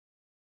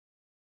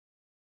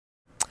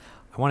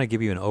I want to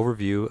give you an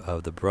overview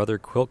of the Brother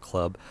Quilt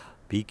Club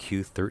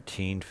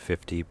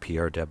BQ1350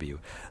 PRW.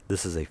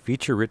 This is a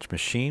feature-rich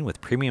machine with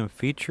premium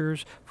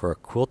features for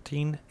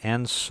quilting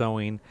and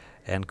sewing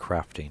and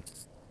crafting.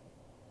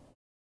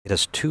 It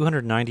has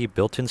 290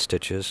 built-in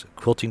stitches,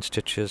 quilting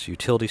stitches,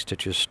 utility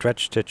stitches,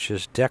 stretch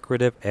stitches,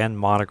 decorative, and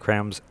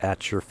monograms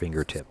at your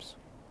fingertips.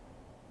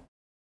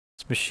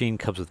 This machine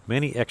comes with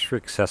many extra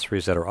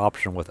accessories that are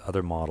optional with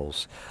other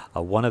models.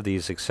 One of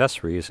these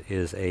accessories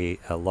is a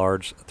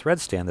large thread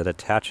stand that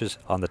attaches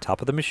on the top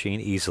of the machine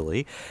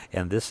easily,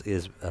 and this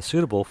is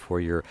suitable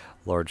for your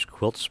large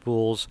quilt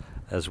spools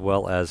as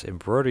well as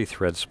embroidery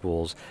thread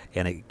spools,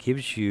 and it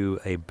gives you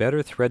a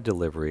better thread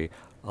delivery,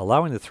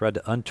 allowing the thread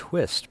to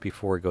untwist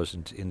before it goes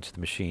into the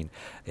machine.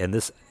 And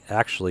this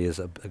actually is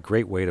a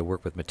great way to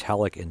work with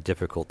metallic and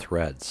difficult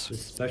threads.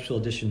 This special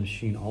edition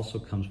machine also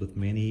comes with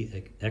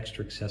many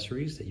extra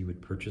accessories that you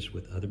would purchase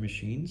with other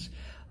machines.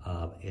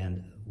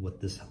 And what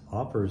this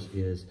offers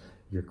is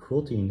your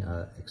quilting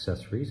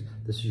accessories.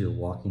 This is your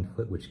walking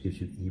foot, which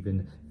gives you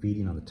even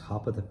feeding on the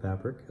top of the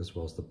fabric as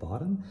well as the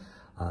bottom.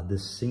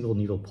 This single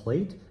needle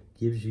plate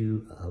gives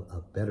you a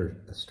better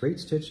straight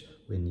stitch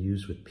when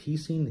used with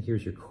piecing.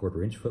 Here's your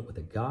 1/4 inch foot with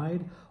a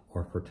guide,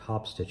 or for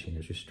top stitching,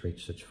 there's your straight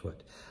stitch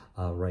foot.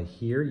 Right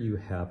here you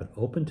have an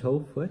open toe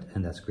foot,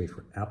 and that's great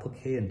for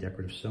applique and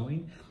decorative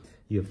sewing.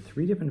 You have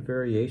 3 different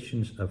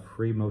variations of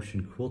free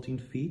motion quilting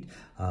feet.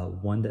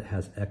 One that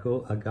has echo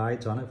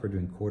guides on it for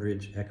doing 1/4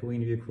 inch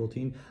echoing of your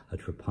quilting, a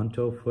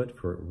trapunto foot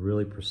for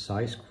really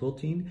precise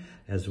quilting,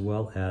 as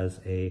well as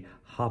a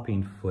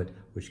hopping foot,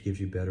 which gives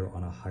you better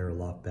on a higher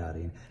loft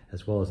batting,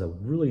 as well as a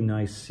really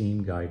nice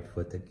seam guide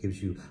foot that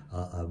gives you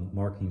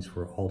markings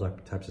for all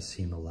types of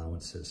seam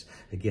allowances.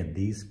 Again,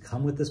 these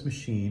come with this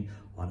machine.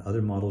 On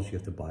other models, you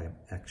have to buy them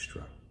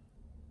extra.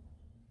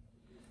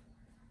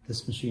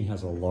 This machine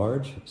has a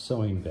large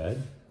sewing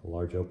bed, a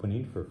large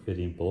opening for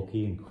fitting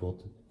bulky and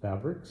quilted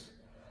fabrics.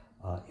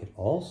 It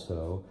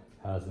also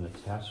has an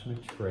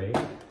attachment tray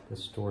that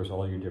stores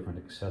all your different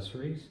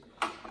accessories,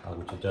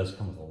 which it does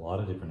come with a lot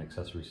of different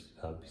accessories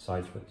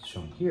besides what's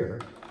shown here.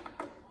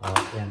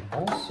 And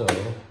also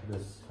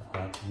this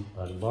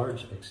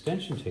large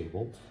extension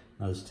table.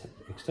 Now this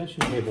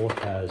extension table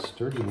has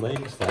sturdy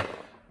legs that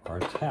are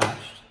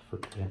attached.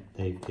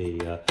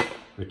 They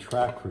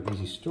retract for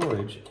easy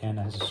storage, and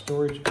has a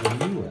storage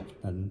knee lift.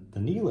 And the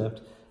knee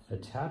lift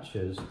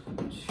attaches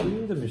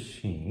to the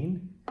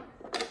machine,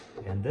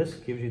 and this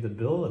gives you the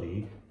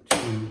ability to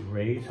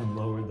raise and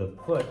lower the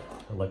foot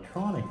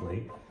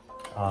electronically,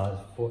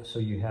 so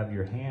you have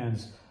your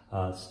hands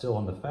still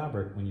on the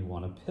fabric when you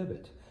want to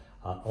pivot.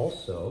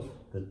 Also,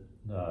 the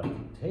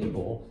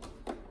table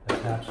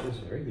attaches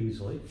very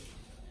easily,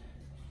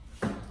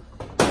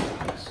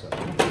 like so.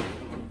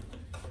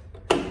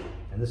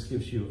 And this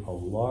gives you a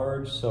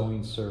large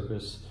sewing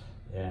surface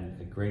and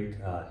a great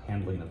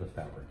handling of the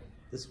fabric.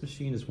 This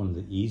machine is one of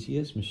the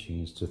easiest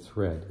machines to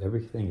thread.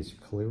 Everything is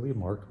clearly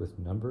marked with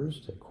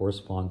numbers that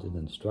correspond to the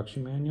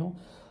instruction manual,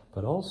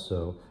 but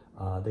also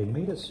they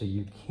made it so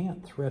you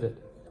can't thread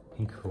it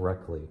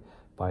incorrectly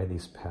by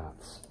these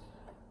paths.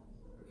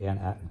 And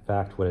in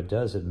fact, what it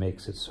does, it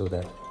makes it so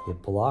that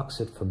it blocks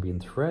it from being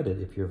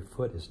threaded if your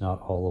foot is not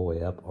all the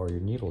way up or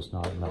your needle is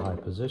not in the high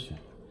position,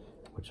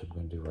 which I'm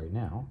going to do right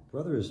now.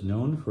 Brother is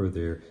known for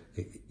their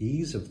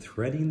ease of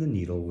threading the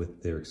needle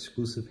with their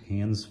exclusive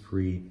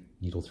hands-free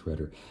needle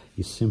threader.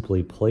 You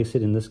simply place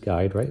it in this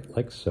guide, right,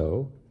 like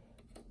so,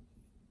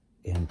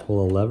 and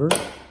pull a lever,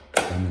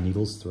 and the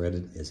needle's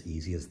threaded as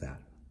easy as that.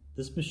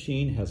 This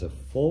machine has a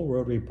full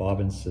rotary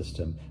bobbin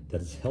system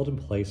that is held in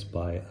place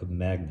by a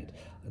magnet.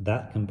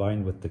 That,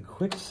 combined with the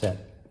quick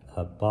set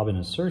bobbin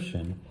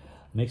insertion,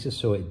 makes it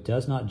so it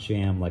does not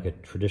jam like a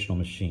traditional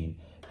machine.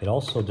 It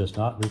also does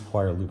not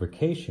require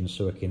lubrication,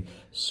 so it can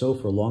sew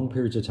for long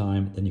periods of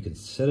time, then you can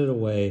set it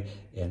away,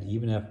 and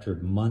even after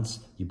months,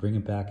 you bring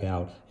it back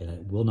out, and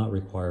it will not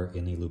require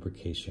any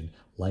lubrication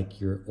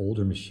like your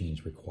older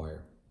machines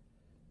require.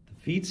 The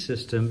feed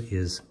system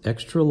is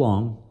extra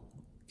long,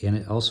 and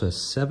it also has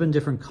 7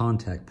 different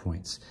contact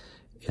points.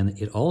 And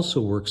it also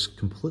works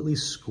completely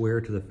square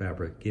to the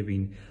fabric,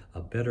 giving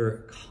a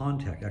better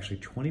contact, actually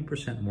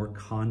 20% more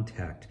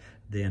contact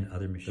than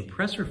other machines. The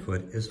presser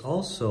foot is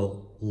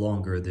also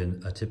longer than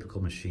a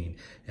typical machine,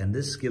 and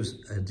this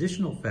gives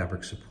additional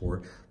fabric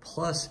support.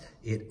 Plus,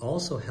 it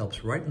also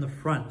helps right in the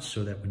front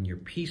so that when you're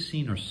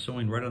piecing or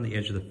sewing right on the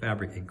edge of the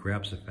fabric, it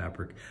grabs the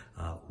fabric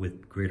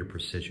with greater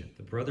precision.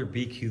 The Brother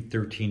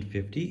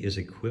BQ1350 is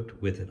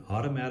equipped with an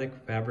automatic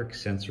fabric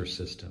sensor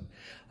system.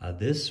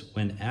 This,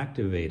 when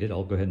activated,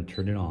 I'll go ahead and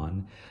turn it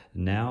on,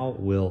 now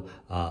will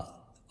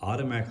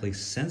automatically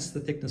sense the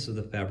thickness of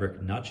the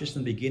fabric, not just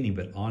in the beginning,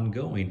 but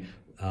ongoing.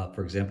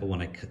 For example,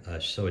 when I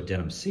sew a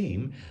denim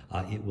seam,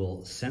 it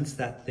will sense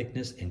that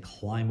thickness and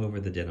climb over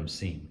the denim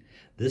seam.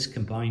 This,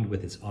 combined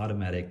with its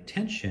automatic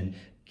tension,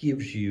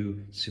 gives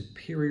you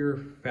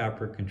superior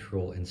fabric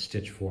control and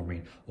stitch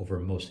forming over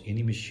most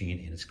any machine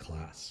in its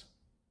class.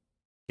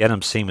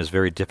 Denim seam is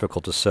very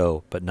difficult to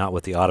sew, but not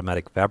with the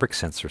automatic fabric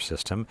sensor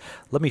system.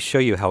 Let me show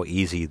you how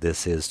easy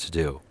this is to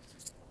do.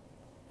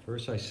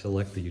 First, I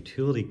select the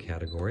utility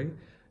category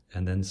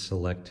and then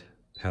select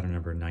pattern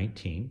number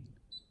 19.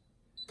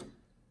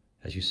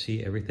 As you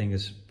see, everything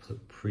is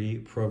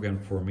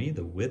pre-programmed for me,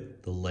 the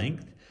width, the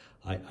length.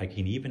 I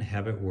can even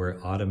have it where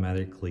it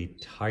automatically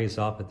ties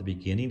off at the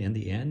beginning and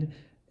the end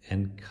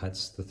and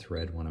cuts the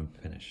thread when I'm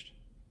finished.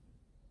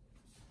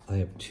 I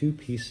have 2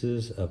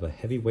 pieces of a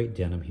heavyweight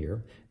denim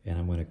here, and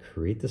I'm going to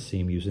create the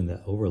seam using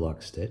the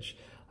overlock stitch.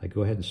 I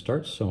go ahead and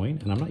start sewing,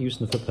 and I'm not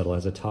using the foot pedal. It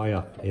has a tie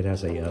off. It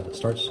has a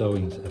start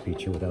sewing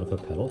feature without a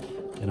foot pedal,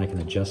 and I can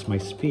adjust my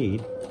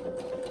speed.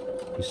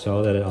 You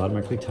saw that it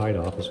automatically tied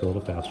off. Let's go a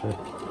little faster.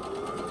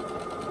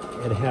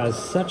 It has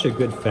such a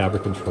good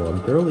fabric control.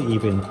 I'm barely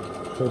even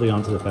holding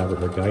onto the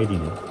fabric or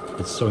guiding it.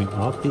 It's sewing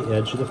off the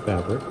edge of the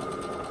fabric,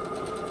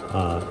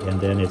 and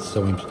then it's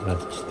sewing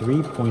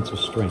 3 points of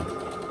strength.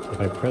 If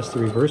I press the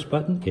reverse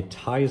button, it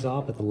ties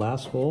off at the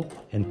last hole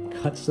and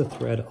cuts the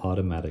thread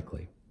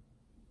automatically.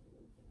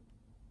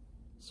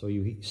 So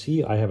you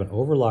see I have an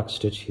overlock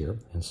stitch here,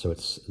 and so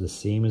the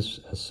seam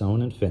is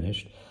sewn and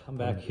finished. Come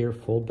back here,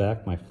 fold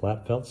back my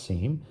flat felt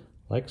seam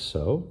like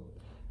so,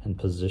 and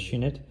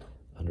position it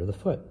under the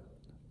foot.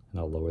 And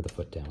I'll lower the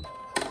foot down.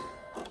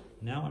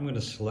 Now I'm going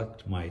to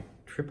select my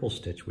triple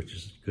stitch, which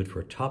is good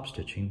for top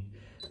stitching,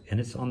 and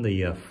it's on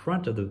the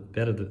front of the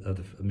bed of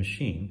the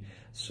machine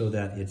so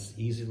that it's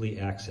easily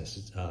accessed.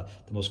 It's, the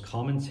most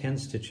common 10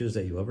 stitches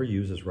that you'll ever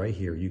use is right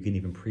here. You can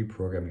even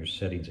pre-program your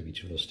settings of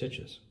each of those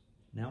stitches.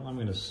 Now I'm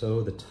going to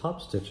sew the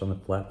top stitch on the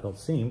flat felt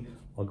seam.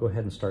 I'll go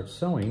ahead and start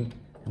sewing,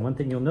 and one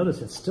thing you'll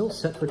notice, it's still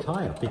set for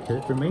tie-up because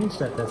it remains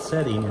at that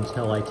setting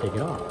until I take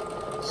it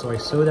off. So I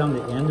sew down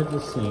the end of the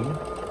seam,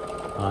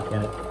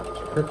 and it's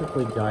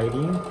perfectly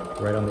guiding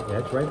right on the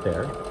edge right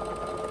there.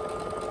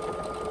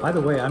 By the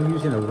way, I'm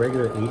using a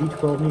regular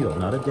 80-12 needle,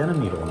 not a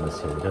denim needle on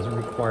this here. It doesn't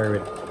require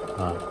it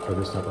for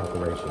this type of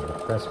operation. I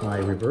press my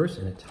reverse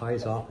and it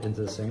ties off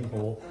into the same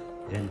hole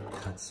and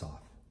cuts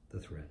off the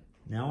thread.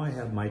 Now I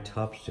have my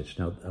top stitch.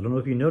 Now, I don't know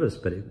if you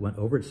noticed, but it went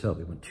over itself.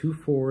 It went 2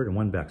 forward and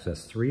 1 back, so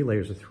that's 3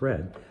 layers of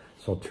thread.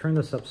 So I'll turn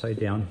this upside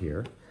down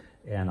here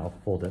and I'll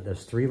fold it.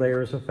 There's 3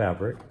 layers of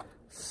fabric,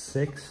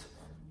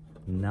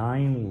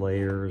 9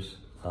 layers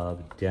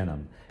of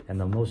denim. And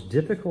the most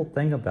difficult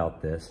thing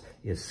about this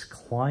is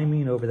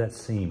climbing over that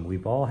seam.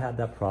 We've all had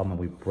that problem, and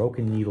we've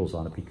broken needles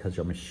on it because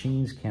our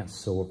machines can't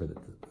sew over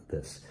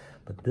this.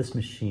 But this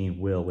machine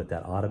will with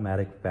that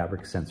automatic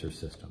fabric sensor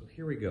system.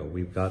 Here we go.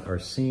 We've got our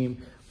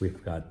seam.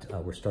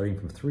 We're starting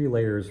from 3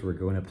 layers. We're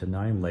going up to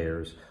 9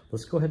 layers.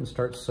 Let's go ahead and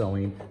start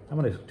sewing. I'm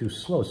going to do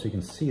slow so you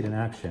can see it in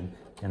action.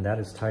 And that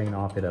is tying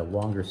off at a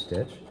longer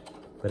stitch.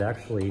 But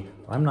actually,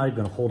 I'm not even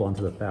going to hold on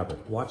to the fabric.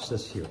 Watch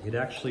this here. It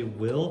actually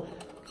will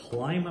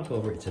climb up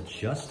over. It's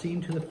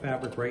adjusting to the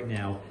fabric right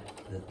now.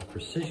 The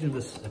precision of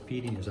this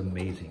feeding is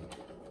amazing.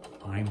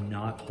 I'm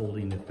not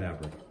holding the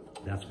fabric.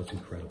 That's what's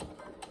incredible.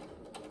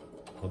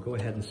 I'll go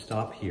ahead and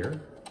stop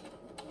here.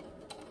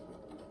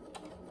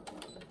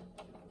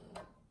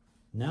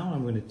 Now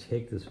I'm going to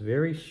take this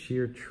very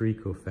sheer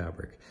tricot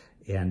fabric,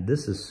 and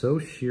this is so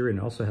sheer and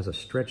also has a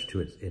stretch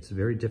to it. It's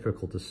very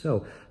difficult to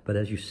sew, but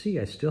as you see,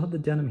 I still have the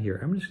denim here.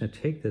 I'm just going to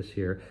take this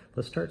here.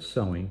 Let's start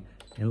sewing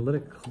and let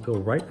it go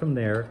right from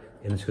there,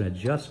 and it's going to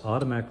adjust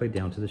automatically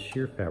down to the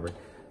sheer fabric.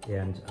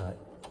 And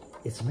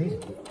it's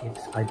amazing.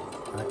 I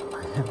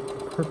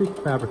have perfect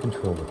fabric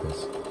control with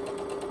this.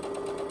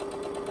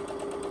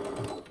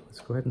 Let's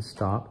go ahead and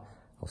stop.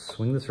 I'll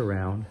swing this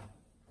around.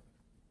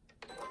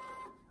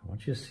 I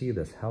want you to see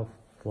this, how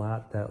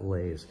flat that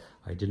lays.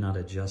 I did not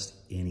adjust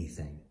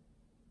anything.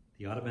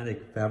 The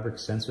automatic fabric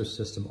sensor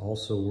system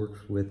also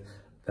works with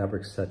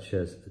fabrics such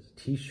as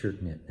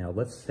t-shirt knit. Now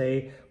let's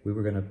say we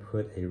were going to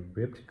put a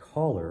ribbed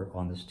collar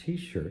on this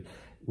t-shirt,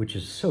 which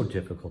is so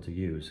difficult to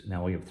use.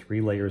 Now we have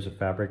 3 layers of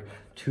fabric,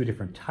 2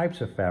 different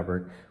types of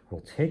fabric.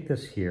 We'll take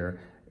this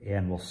here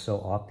and we'll sew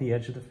off the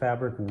edge of the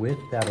fabric with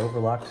that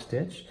overlock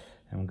stitch,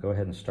 and we'll go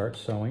ahead and start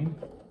sewing.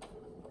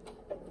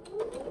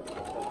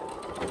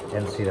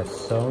 And see, that's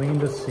sewing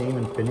the seam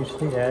and finish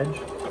the edge,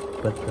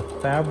 but the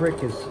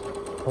fabric is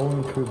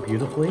pulling through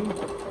beautifully,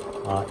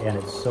 and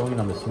it's sewing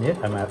on this knit.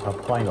 I'm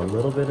applying a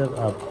little bit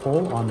of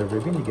pull on the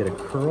ribbon to get a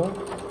curl,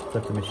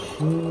 but the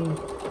machine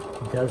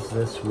does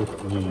this with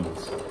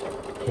ease.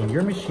 Can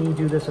your machine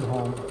do this at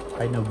home?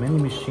 I know many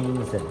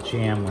machines that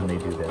jam when they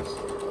do this.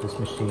 This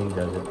machine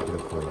does it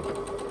beautifully.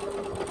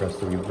 I'll press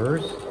the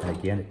reverse, and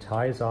again it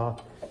ties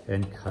off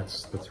and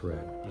cuts the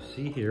thread. You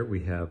see here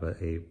we have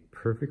a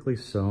perfectly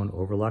sewn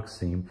overlock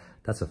seam.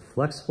 That's a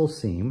flexible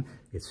seam.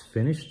 It's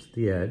finished at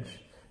the edge,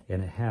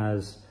 and it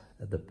has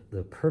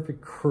the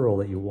perfect curl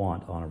that you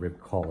want on a rib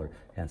collar,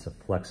 and it's a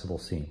flexible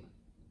seam.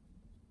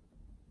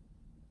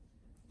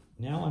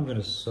 Now I'm going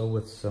to sew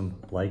with some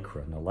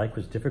Lycra. Now Lycra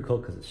is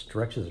difficult because it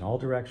stretches in all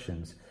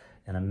directions,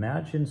 and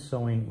imagine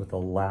sewing with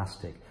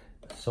elastic,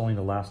 sewing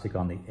elastic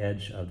on the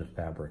edge of the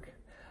fabric.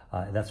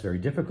 That's very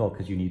difficult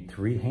because you need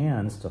 3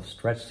 hands to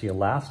stretch the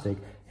elastic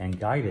and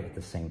guide it at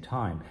the same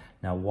time.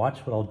 Now watch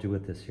what I'll do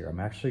with this here.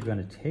 I'm actually going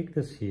to take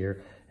this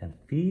here and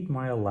feed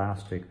my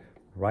elastic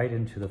right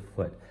into the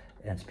foot.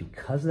 And it's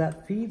because of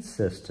that feed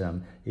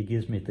system, it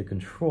gives me the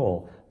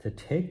control to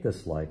take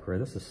this Lycra,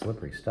 this is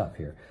slippery stuff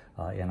here,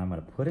 and I'm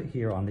gonna put it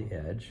here on the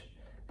edge,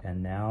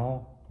 and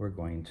now we're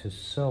going to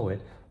sew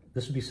it.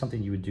 This would be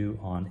something you would do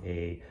on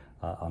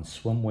on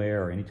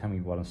swimwear or anytime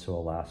you want to sew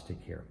elastic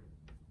here.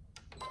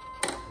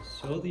 To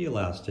sew the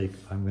elastic,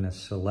 I'm gonna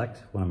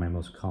select one of my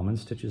most common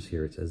stitches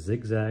here. It's a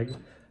zigzag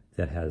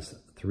that has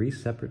 3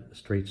 separate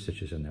straight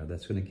stitches in there.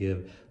 That's gonna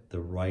give the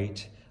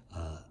right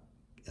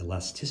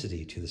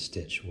elasticity to the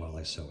stitch while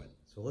I sew it.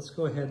 So let's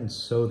go ahead and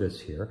sew this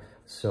here.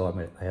 So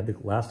I have the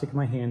elastic in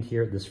my hand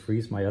here. This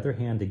frees my other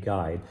hand to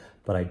guide,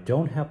 but I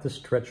don't have to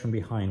stretch from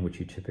behind, which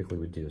you typically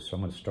would do. So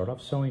I'm going to start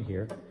off sewing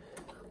here.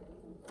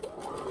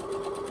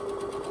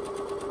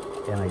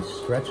 And I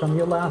stretch on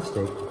the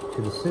elastic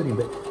to the suiting.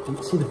 But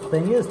you see, the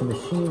thing is, the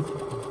machine's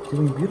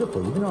doing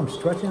beautifully. Even though I'm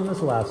stretching on this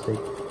elastic,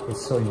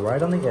 it's sewing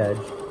right on the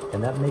edge,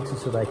 and that makes it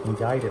so that I can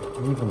guide it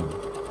evenly.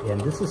 And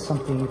this is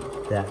something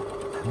that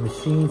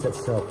machines that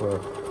sell for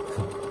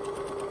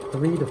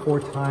 3 to 4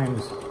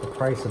 times the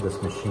price of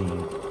this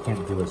machine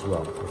can't do as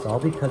well. It's all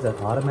because that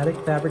automatic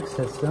fabric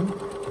system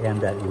and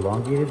that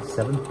elongated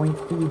 7-point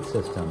feed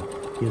system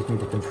gives me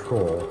the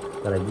control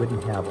that I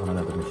wouldn't have on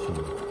another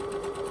machine.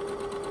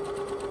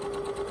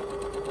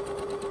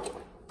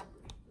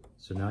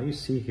 So now you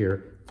see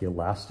here, the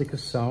elastic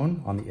is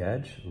sewn on the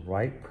edge,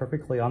 right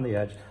perfectly on the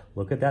edge.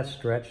 Look at that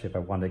stretch. If I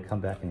wanted to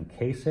come back and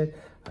encase it,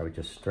 I would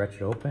just stretch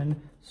it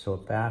open, sew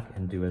it back,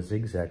 and do a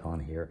zigzag on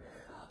here.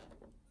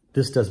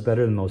 This does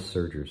better than most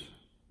sergers.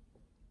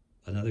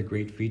 Another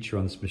great feature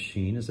on this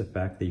machine is the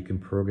fact that you can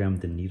program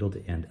the needle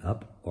to end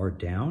up or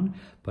down,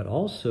 but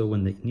also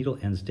when the needle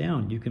ends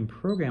down, you can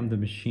program the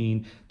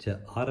machine to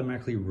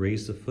automatically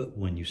raise the foot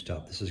when you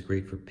stop. This is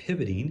great for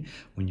pivoting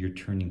when you're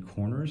turning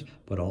corners,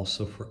 but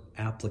also for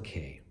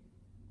applique.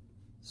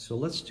 So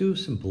let's do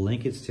some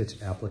blanket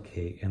stitch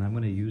applique, and I'm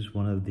going to use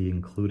one of the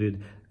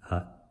included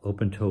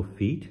open toe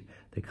feet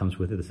that comes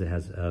with it. It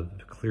has a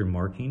clear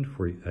marking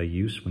for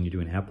use when you do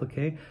an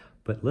applique.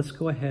 But let's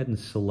go ahead and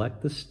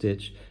select the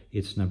stitch.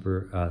 It's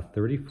number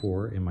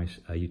 34 in my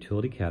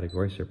utility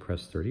category, so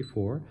press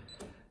 34,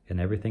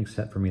 and everything's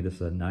set for me. This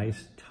is a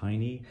nice,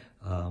 tiny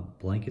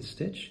blanket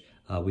stitch.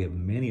 We have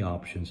many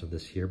options of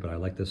this here, but I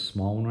like this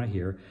small one right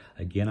here.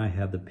 Again, I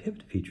have the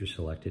pivot feature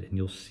selected, and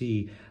you'll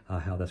see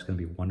how that's going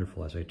to be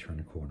wonderful as I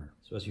turn a corner.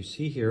 So as you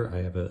see here, I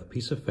have a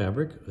piece of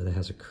fabric that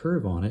has a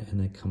curve on it,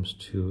 and then it comes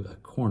to a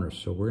corner.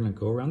 So we're going to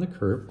go around the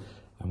curve.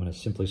 I'm going to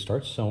simply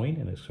start sewing,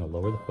 and it's going to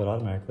lower the foot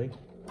automatically.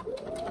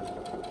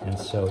 And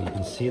so you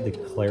can see the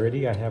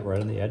clarity I have right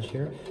on the edge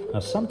here. Now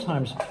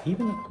sometimes,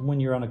 even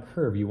when you're on a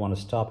curve, you want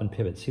to stop and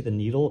pivot. See, the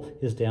needle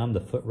is down, the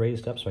foot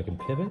raised up, so I can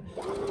pivot.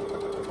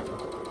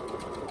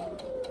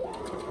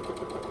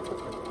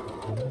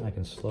 And I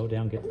can slow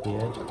down, get to the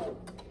edge.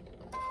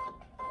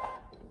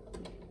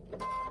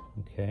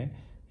 Okay,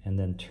 and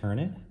then turn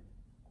it.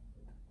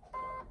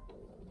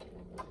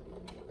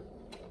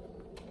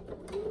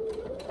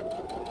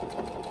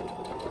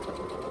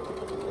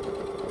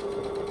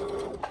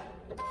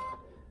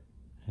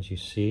 As you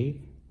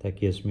see, that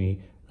gives me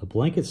a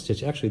blanket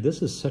stitch. Actually,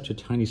 this is such a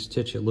tiny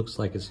stitch, it looks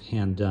like it's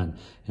hand done.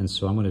 And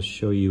so I'm going to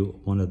show you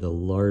one of the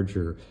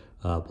larger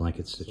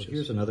blanket stitches. So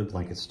here's another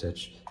blanket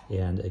stitch.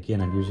 And again,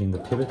 I'm using the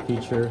pivot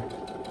feature,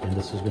 and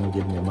this is going to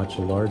give me a much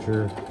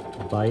larger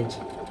bite.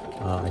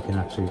 I can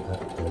actually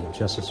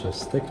adjust it so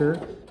it's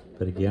thicker.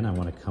 But again, I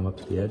want to come up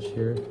to the edge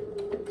here.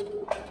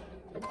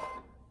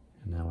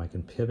 And now I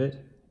can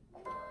pivot.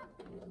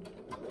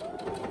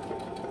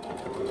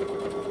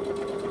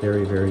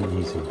 Very, very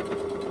easy.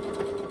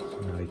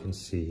 So now you can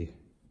see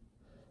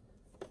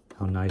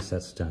how nice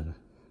that's done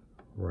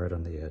right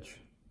on the edge.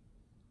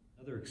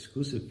 Another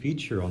exclusive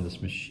feature on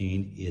this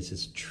machine is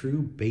its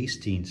true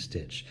basting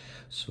stitch.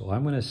 So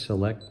I'm going to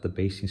select the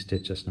basting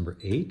stitch, that's number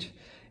 8.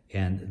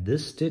 And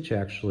this stitch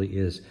actually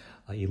is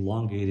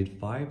elongated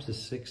 5 to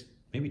 6,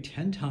 maybe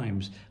 10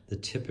 times the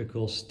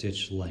typical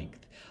stitch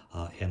length.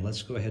 And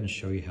let's go ahead and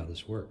show you how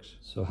this works.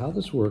 So how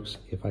this works,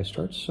 if I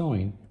start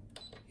sewing,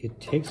 it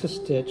takes a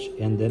stitch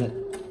and then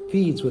it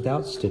feeds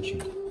without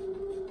stitching.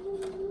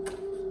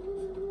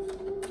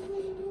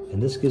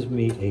 And this gives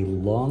me a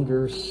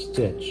longer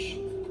stitch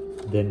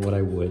than what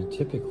I would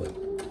typically.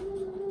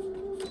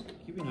 To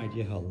give you an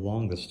idea how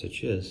long the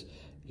stitch is,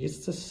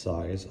 it's the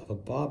size of a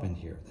bobbin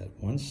here. That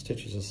one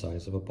stitch is the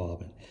size of a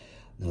bobbin.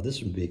 Now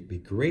this would be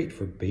great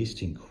for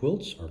basting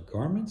quilts or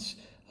garments.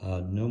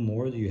 No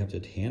more do you have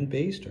to hand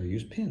baste or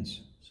use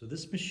pins. So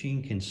this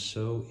machine can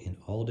sew in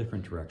all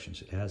different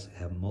directions. It has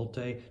a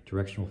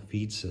multi-directional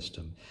feed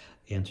system.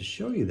 And to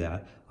show you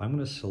that, I'm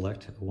going to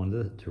select one of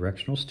the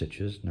directional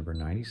stitches, number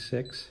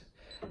 96.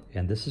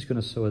 And this is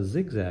going to sew a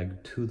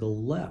zigzag to the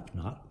left,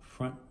 not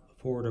front,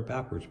 forward, or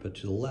backwards, but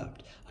to the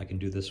left. I can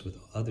do this with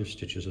other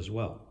stitches as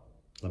well.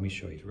 Let me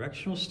show you.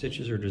 Directional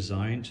stitches are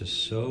designed to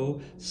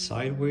sew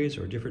sideways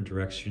or different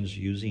directions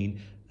using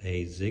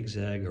a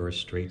zigzag or a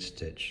straight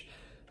stitch.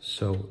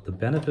 So the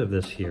benefit of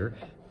this here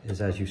is,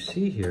 as you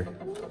see here,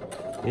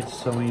 it's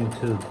sewing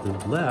to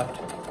the left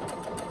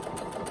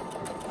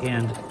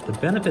And the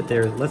benefit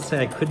there, let's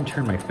say I couldn't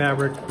turn my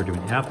fabric, we're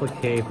doing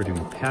applique, we're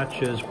doing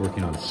patches,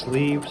 working on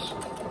sleeves.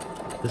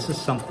 This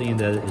is something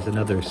that is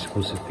another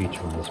exclusive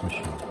feature on this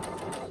machine.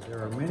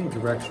 There are many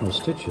directional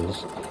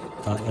stitches,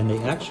 and they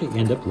actually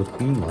end up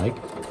looking like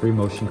free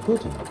motion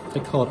quilting. I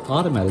call it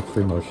automatic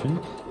free motion.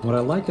 And what I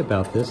like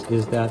about this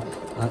is that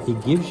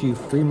it gives you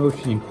free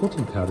motion in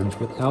quilting patterns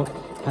without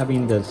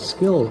having the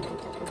skill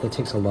that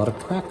takes a lot of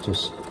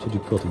practice to do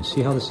quilting.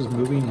 See how this is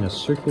moving in a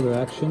circular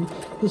action?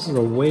 This is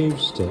a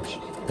wave stitch.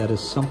 That is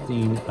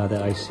something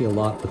that I see a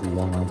lot with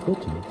long arm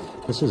quilting.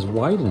 This is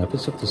wide enough.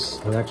 It's up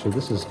to, actually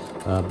this is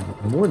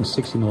more than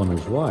 60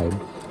 millimeters wide,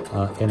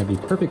 and it'd be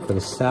perfect for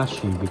the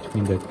sashing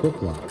between the quilt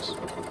blocks.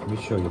 Let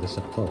me show you this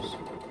up close.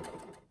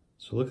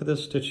 So look at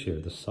this stitch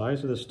here. The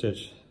size of the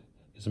stitch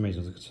is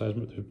amazing. Look at the size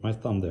of my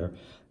thumb there.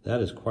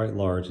 That is quite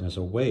large, and it's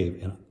a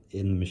wave. And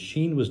the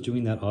machine was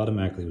doing that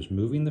automatically. It was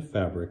moving the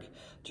fabric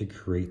to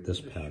create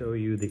this pattern. I'll show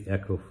you the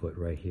echo foot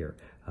right here,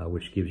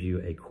 which gives you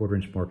a 1/4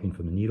 inch marking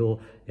from the needle,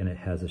 and it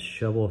has a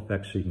shovel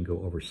effect so you can go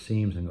over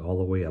seams and go all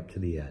the way up to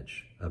the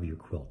edge of your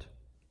quilt.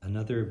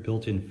 Another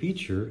built-in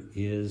feature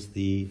is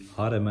the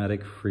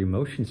automatic free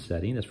motion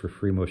setting. That's for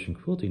free motion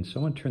quilting.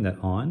 Someone turn that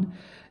on,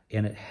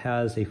 and it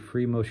has a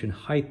free motion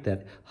height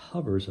that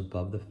hovers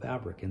above the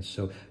fabric. And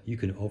so you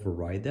can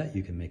override that.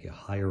 You can make it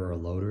higher or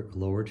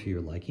lower to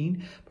your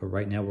liking. But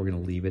right now we're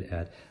gonna leave it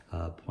at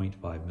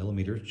 0.5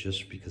 millimeters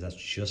just because that's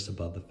just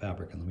above the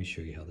fabric. And let me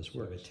show you how this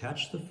works. So I've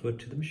attached the foot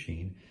to the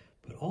machine,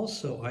 but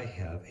also I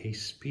have a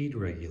speed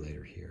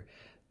regulator here.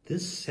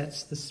 This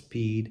sets the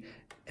speed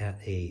at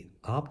a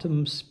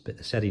optimum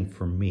setting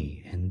for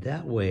me, and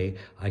that way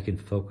I can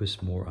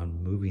focus more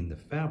on moving the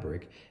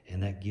fabric,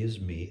 and that gives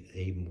me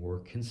a more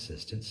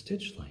consistent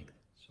stitch length.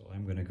 So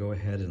I'm going to go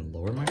ahead and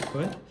lower my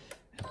foot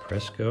and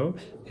press go,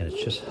 and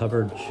it's just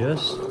hovered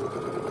just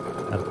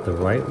at the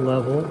right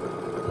level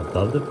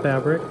above the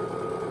fabric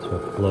so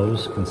it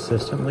flows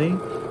consistently,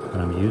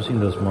 and I'm using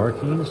those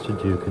markings to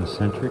do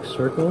concentric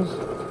circles.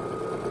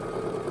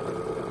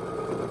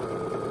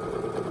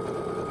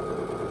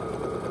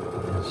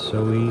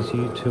 So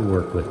easy to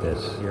work with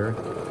this here.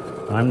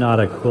 I'm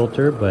not a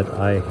quilter, but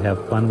I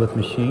have fun with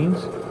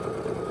machines,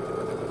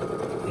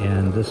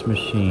 and this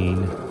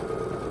machine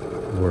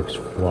works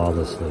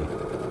flawlessly.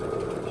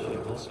 She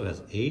also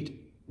has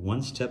 8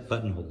 one-step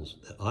buttonholes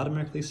that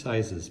automatically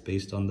sizes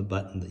based on the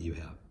button that you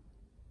have.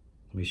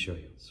 Let me show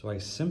you. So I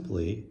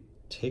simply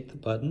take the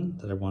button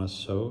that I want to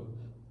sew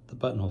the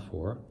buttonhole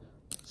for,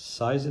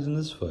 size it in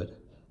this foot,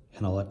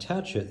 and I'll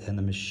attach it, and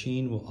the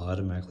machine will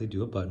automatically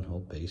do a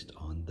buttonhole based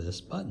on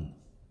this button.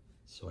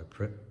 So I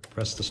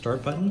press the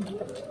start button,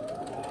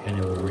 and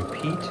it will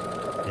repeat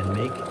and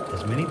make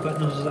as many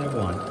buttonholes as I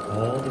want,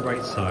 all the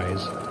right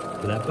size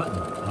for that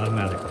button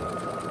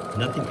automatically.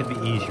 Nothing could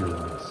be easier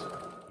than this.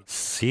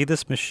 See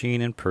this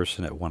machine in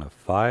person at one of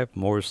 5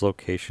 Moore's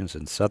locations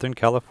in Southern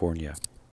California.